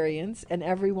experience and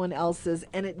everyone else's?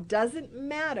 And it doesn't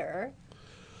matter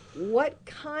what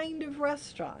kind of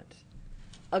restaurant.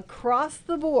 Across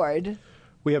the board...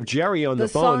 We have Jerry on the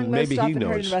phone. Maybe he knows.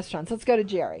 Heard in restaurants. Let's go to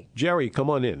Jerry. Jerry, come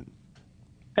on in.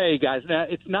 Hey guys, now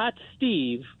it's not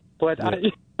Steve, but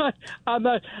I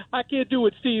can't do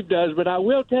what Steve does. But I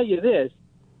will tell you this: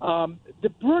 the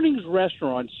Brunings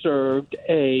restaurant served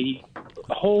a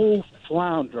whole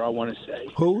flounder. I want to say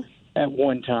who at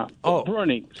one time. Oh,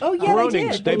 Brunings. Oh yeah,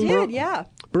 Brunings. They did. Yeah.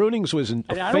 Brunings was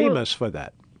famous for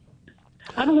that.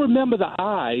 I don't remember the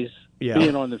eyes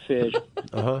being on the fish,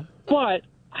 but.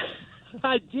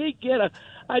 I did get a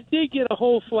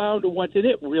whole flounder once, and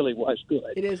it really was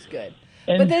good. It is good,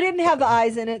 but they didn't have the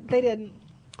eyes in it. They didn't.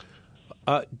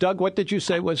 Doug, what did you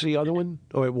say was the other one?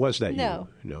 Or was that no.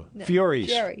 Furies.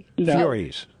 Jerry. No.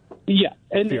 Furies. Yeah,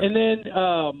 and then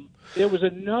there was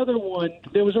another one.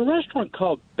 There was a restaurant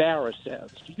called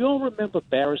Barisev's. Do you all remember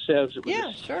Barisev's? It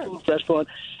was a food restaurant,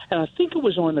 and I think it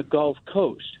was on the Gulf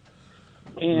Coast.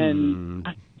 And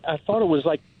I thought it was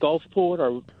like Gulfport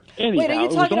or. Anyhow, wait, are you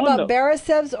talking about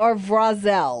Barisev's or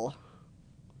Vrazel?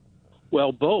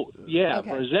 Well, both. Yeah,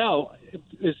 okay. Vrazel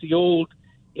is the old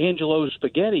Angelo's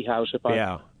Spaghetti House. If I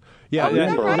is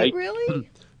that right? Really?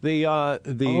 The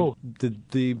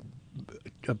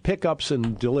pickups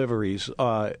and deliveries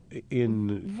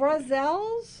in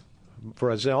Vrazel's.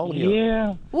 Vrazel,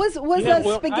 yeah. Was a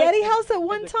spaghetti house at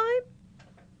one time?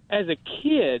 As a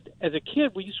kid,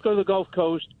 we used to go to the Gulf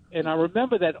Coast. And I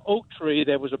remember that oak tree.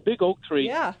 There was a big oak tree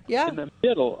in the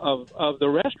middle of the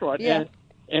restaurant, and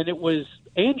it was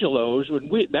Angelo's.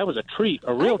 That was a treat,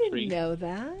 a real treat. I didn't know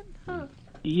that. Huh.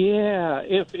 Yeah,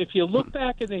 if you look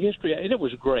back in the history, and it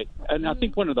was great. And I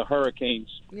think one of the hurricanes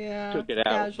took it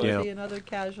out. Another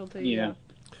casualty.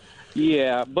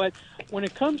 Yeah, but when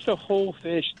it comes to whole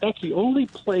fish, that's the only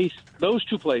place. Those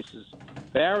two places,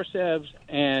 Barisev's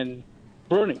and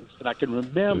Brunings, that I can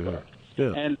remember. Yeah.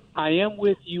 Yeah. And I am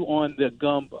with you on the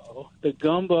gumbo. The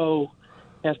gumbo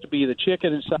has to be the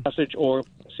chicken and sausage or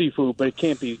seafood, but it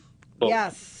can't be both.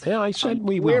 Yes. Yeah, I said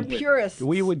we're purists.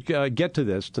 We would get to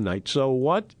this tonight. So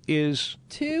what is...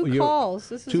 Two calls.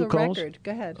 This is a calls? record.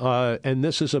 Go ahead. And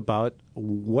this is about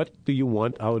what do you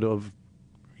want out of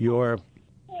your...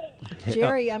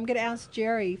 Jerry, I'm going to ask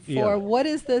Jerry for what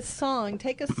is the song?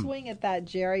 Take a swing at that,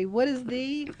 Jerry. What is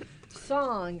the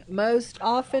song most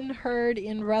often heard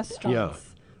in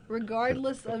restaurants,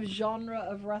 regardless of genre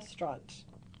of restaurant?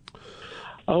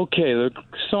 Okay, the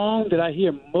song that I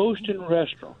hear most in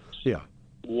restaurants. Yeah.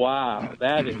 Wow,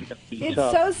 that is going to be it's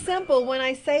tough. so simple. When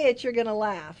I say it, you're going to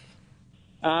laugh.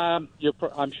 I'm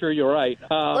sure you're right.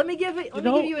 Let me give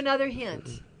you another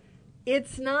hint.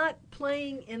 It's not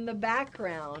playing in the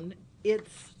background.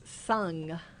 It's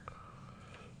sung.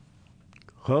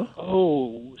 Huh?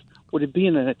 Oh, would it be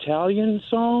in an Italian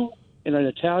song? In an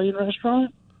Italian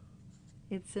restaurant?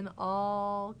 It's in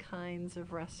all kinds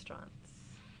of restaurants.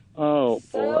 Oh,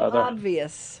 so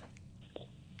obvious.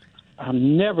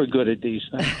 I'm never good at these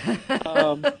things.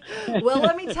 Well,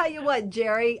 let me tell you what,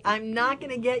 Jerry. I'm not going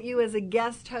to get you as a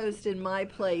guest host in my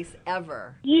place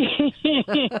ever.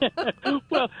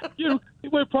 Well,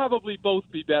 we'd probably both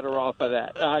be better off of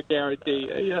that. I guarantee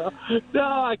you. No,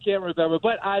 I can't remember.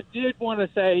 But I did want to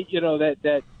say,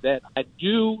 that I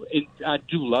do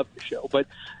love the show, but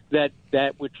that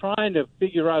we're trying to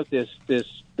figure out this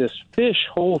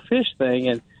whole fish thing,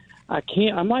 and I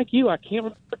can't. I'm like you. I can't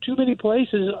remember too many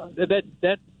places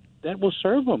that will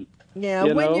serve them. Yeah,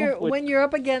 when you're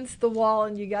up against the wall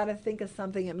and you got to think of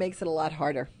something, it makes it a lot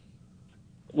harder.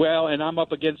 Well, and I'm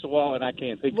up against the wall and I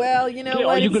can't think. Well, of it.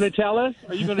 Are you going to tell us?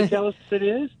 Are you going to tell us what it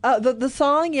is? The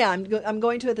song, yeah, I'm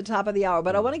going to at the top of the hour,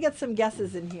 but I want to get some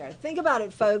guesses in here. Think about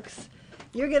it, folks.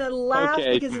 You're going to laugh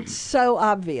because it's so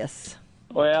obvious.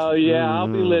 Well, yeah, I'll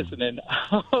be listening.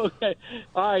 Okay.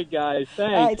 All right, guys.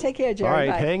 Thanks. All right, take care, Jerry. All right,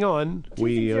 Bye. Hang on.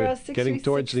 We are getting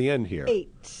towards the end here.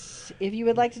 8. If you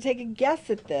would like to take a guess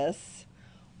at this,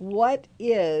 what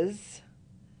is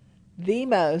the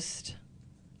most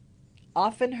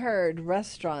often heard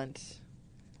restaurant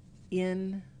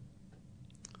often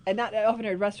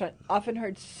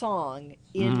heard song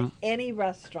in any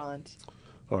restaurant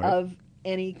of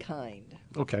any kind?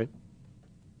 Okay.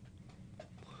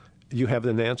 You have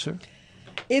an answer?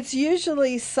 It's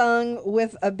usually sung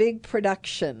with a big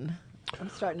production. I'm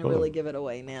starting to really give it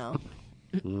away now.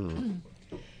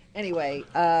 Anyway,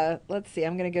 let's see.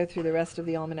 I'm going to go through the rest of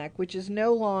the almanac, which is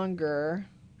no longer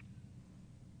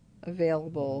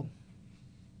available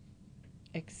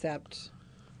except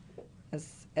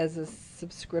as a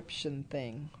subscription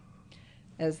thing,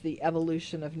 as the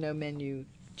evolution of no menu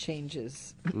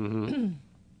changes.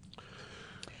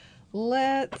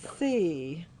 Let's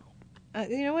see.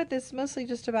 You know what? This is mostly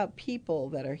just about people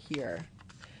that are here.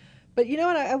 But you know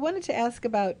what? I wanted to ask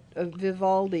about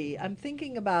Vivaldi. I'm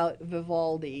thinking about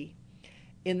Vivaldi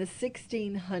in the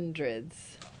 1600s.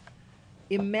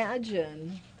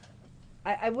 Imagine,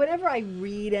 whenever I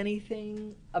read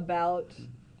anything about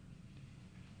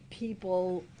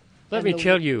people... Let me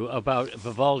tell you about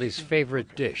Vivaldi's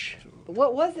favorite dish.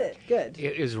 What was it? Good.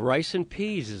 It is rice and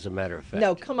peas, as a matter of fact.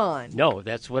 No, come on. No,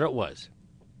 that's what it was.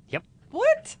 Yep.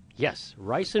 What? Yes,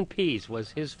 rice and peas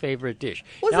was his favorite dish.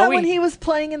 Was that when he was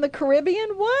playing in the Caribbean?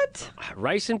 What?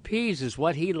 Rice and peas is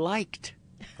what he liked.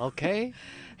 Okay?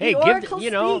 Hey,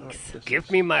 give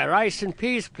me my rice and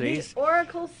peas, please. The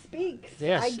Oracle speaks.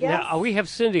 Yes. I guess. Now, we have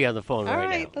Cindy on the phone All right now.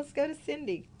 right, let's go to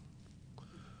Cindy.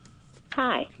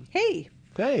 Hi. Hey.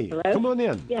 Hey. Hello? Come on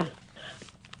in. Yeah.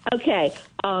 Okay.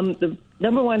 The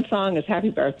number one song is Happy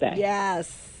Birthday.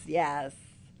 Yes.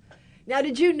 Now,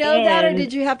 did you know that, or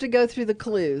did you have to go through the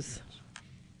clues?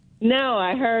 No,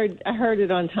 I heard it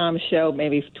on Tom's show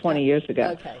maybe 20 years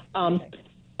ago. Okay.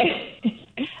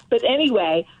 But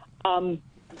anyway, the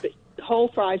whole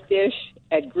fried fish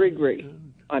at Grigri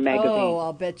on Magazine. Oh,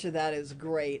 I'll bet you that is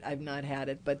great. I've not had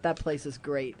it, but that place is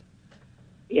great.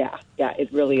 Yeah,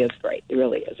 it really is great. It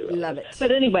really is. Love it.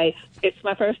 But anyway, it's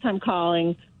my first time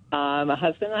calling. My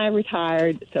husband and I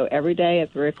retired, so every day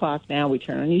at 3 o'clock now we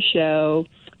turn on your show.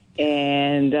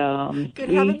 And good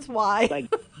heavens, why? Like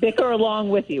bicker along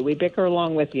with you. We bicker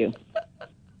along with you,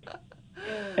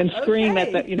 and scream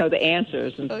at the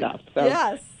answers and stuff. So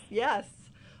yes.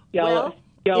 Y'all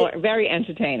are very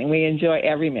entertaining. We enjoy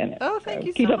every minute. Oh, thank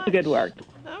you. Keep so up the good work.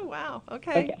 Oh wow.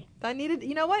 Okay. I needed.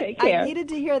 You know what? Take care. I needed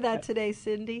to hear that today,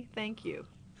 Cindy. Thank you.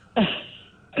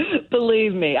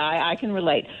 Believe me, I can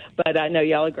relate. But I know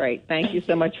y'all are great. Thank you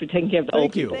so much for taking care of the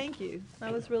old people. Thank you.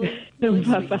 That was really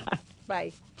sweet.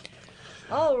 Bye.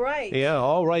 All right. Yeah,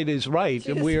 all right is right.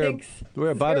 We're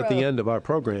about at the end of our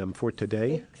program for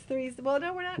today. 6-3. Well,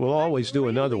 no, we're not. We'll always do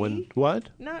another one. What?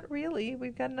 Not really.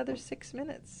 We've got another 6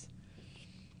 minutes.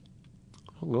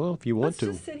 Well, if you want to.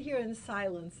 Let's just sit here in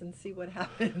silence and see what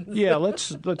happens. Yeah, let's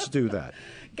do that.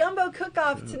 Gumbo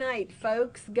cook-off tonight,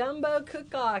 folks. Gumbo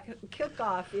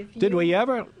cook-off. Did we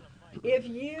ever? If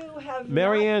you have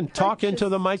Marianne, talk into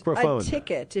the microphone. A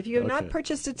ticket. If you have not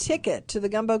purchased a ticket to the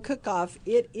Gumbo cook-off,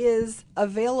 it is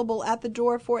available at the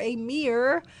door for a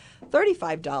mere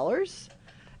 $35.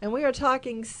 And we are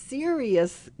talking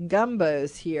serious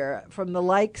gumbos here from the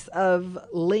likes of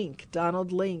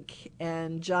Donald Link,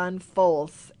 and John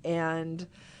Folse, and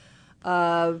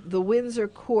the Windsor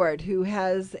Court, who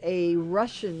has a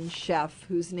Russian chef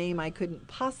whose name I couldn't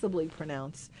possibly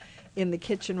pronounce in the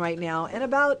kitchen right now, and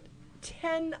about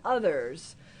 10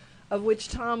 others, of which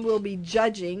Tom will be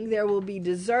judging. There will be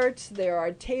desserts. There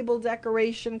are table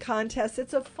decoration contests.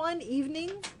 It's a fun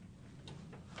evening.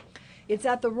 It's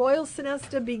at the Royal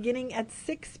Sonesta beginning at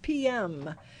 6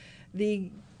 p.m.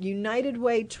 The United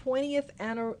Way 20th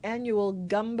Annual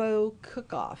Gumbo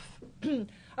Cook-Off. All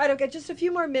right, I've got just a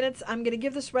few more minutes. I'm going to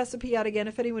give this recipe out again.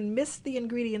 If anyone missed the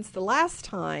ingredients the last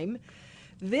time,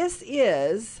 this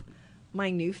is my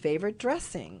new favorite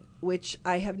dressing, which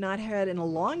I have not had in a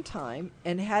long time,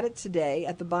 and had it today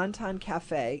at the Bon Ton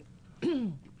Cafe.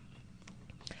 It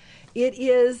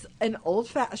is an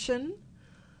old-fashioned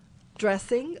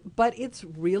dressing, but it's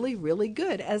really, really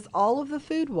good, as all of the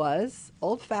food was.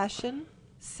 Old-fashioned,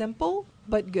 simple,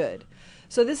 but good.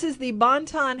 So this is the Bon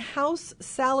Ton House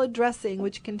Salad Dressing,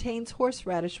 which contains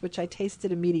horseradish, which I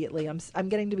tasted immediately. I'm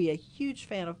getting to be a huge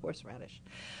fan of horseradish.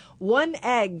 1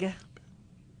 egg,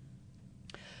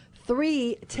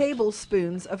 3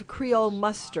 tablespoons of Creole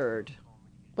mustard.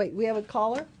 Wait, we have a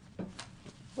caller?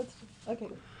 Okay.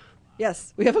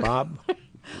 Yes, we have a Bob. All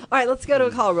right, let's go to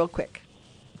a call real quick.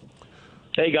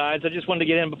 Hey, guys, I just wanted to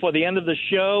get in before the end of the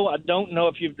show. I don't know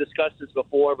if you've discussed this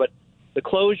before, but the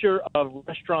closure of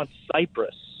restaurant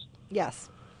Cypress. Yes.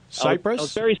 Cypress? I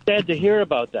was very sad to hear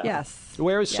about that. Yes.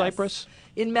 Where is Cypress?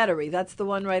 In Metairie. That's the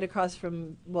one right across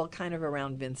from, well, kind of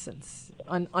around Vincent's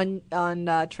on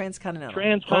Transcontinental.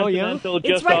 Transcontinental,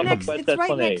 just it's right off next, of it's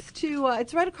right next to.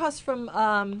 It's right across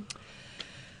from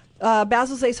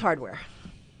Basil's Ace Hardware.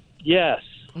 Yes.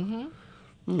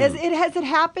 Mm-hmm. Has it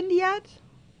happened yet?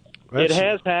 It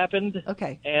has happened.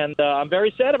 Okay. And I'm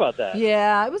very sad about that.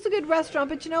 Yeah, it was a good restaurant,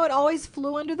 but it always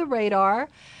flew under the radar.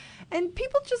 And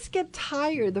people just get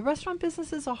tired. The restaurant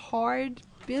business is a hard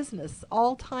business,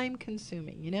 all time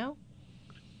consuming, Well,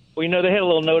 they had a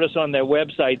little notice on their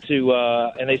website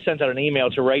and they sent out an email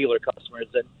to regular customers.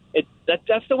 And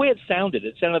that's the way it sounded.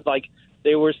 It sounded like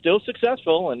they were still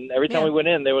successful, and every time we went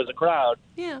in, there was a crowd.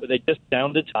 Yeah. But they just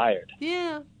sounded tired.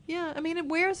 Yeah. I mean, it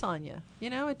wears on you.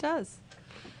 It does.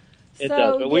 It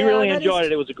does, but we really enjoyed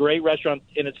it. It was a great restaurant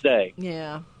in its day.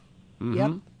 Yeah. Mm-hmm.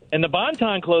 Yep. And the Bon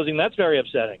Ton closing, that's very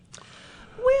upsetting.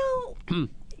 Well,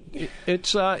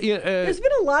 it's there's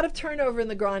been a lot of turnover in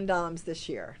the Grand Dames this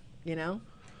year,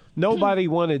 Nobody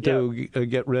wanted to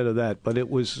get rid of that, but it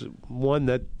was one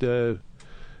that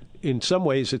in some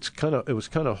ways it was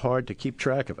kind of hard to keep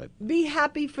track of it. Be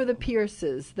happy for the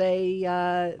Pierces.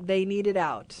 They need it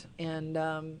out, and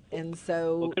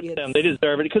so good for them. They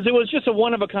deserve it because it was just a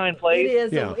one of a kind place. It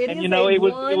is. Yeah. It and, is you know, a it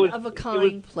was, one it was, of a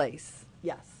kind place.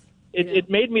 Yes. It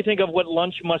made me think of what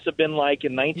lunch must have been like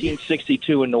in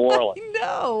 1962 in New Orleans.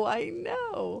 I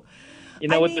know.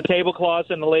 With the tablecloths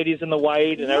and the ladies in the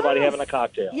white and everybody having a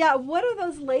cocktail. Yeah, what are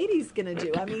those ladies going to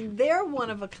do? I mean, they're one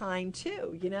of a kind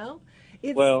too,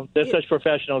 They're such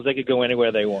professionals, they could go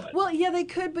anywhere they want. Well, yeah, they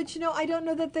could, but, I don't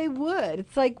know that they would.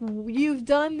 It's like, you've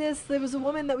done this. There was a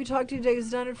woman that we talked to today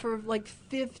who's done it for,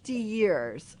 50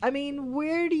 years. I mean,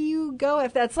 where do you go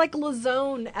if that's like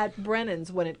Lazone at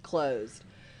Brennan's when it closed?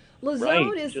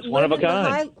 Lazone is just one of a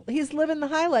kind. He's living the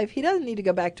high life. He doesn't need to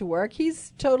go back to work.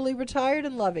 He's totally retired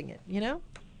and loving it,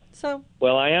 So.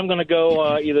 Well, I am going to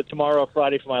go either tomorrow or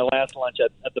Friday for my last lunch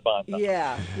at the Bon Ton.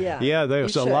 Yeah. Yeah,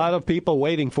 there's a lot of people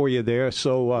waiting for you there,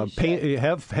 so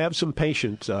have some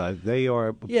patience. They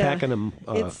are packing them.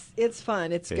 It's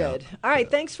fun. It's good. All right,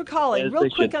 thanks for calling. Real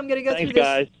quick, I'm going to go through this.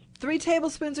 Guys. 3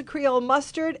 tablespoons of Creole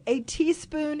mustard, a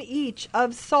teaspoon each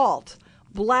of salt,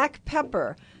 black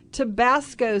pepper,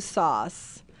 Tabasco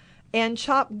sauce, and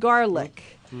chopped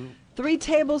garlic. 3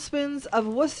 tablespoons of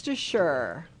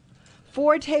Worcestershire.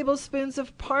 4 tablespoons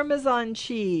of Parmesan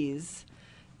cheese,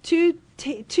 2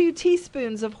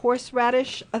 teaspoons of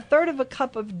horseradish, 1/3 of a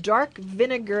cup of dark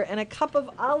vinegar, and a cup of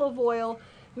olive oil.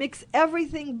 Mix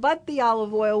everything but the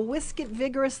olive oil. Whisk it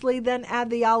vigorously, then add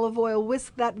the olive oil.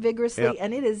 Whisk that vigorously,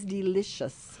 and it is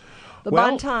delicious. The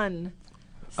Bon Ton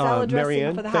salad dressing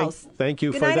Marianne, for the house. Thank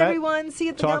you Good for night, that. everyone. See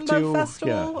you at the Gumbo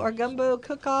Festival or Gumbo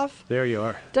Cook-Off. There you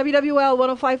are. WWL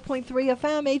 105.3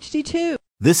 FM HD2.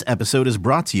 This episode is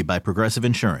brought to you by Progressive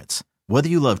Insurance. Whether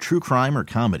you love true crime or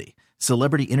comedy,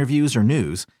 celebrity interviews or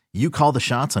news, you call the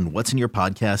shots on what's in your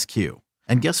podcast queue.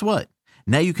 And guess what?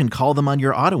 Now you can call them on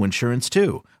your auto insurance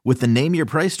too with the Name Your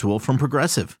Price tool from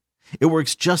Progressive. It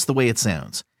works just the way it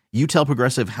sounds. You tell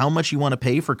Progressive how much you want to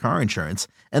pay for car insurance,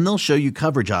 and they'll show you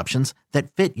coverage options that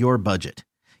fit your budget.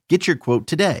 Get your quote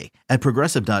today at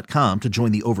Progressive.com to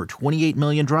join the over 28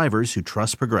 million drivers who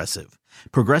trust Progressive.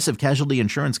 Progressive Casualty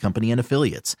Insurance Company and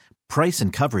Affiliates. Price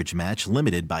and coverage match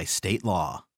limited by state law.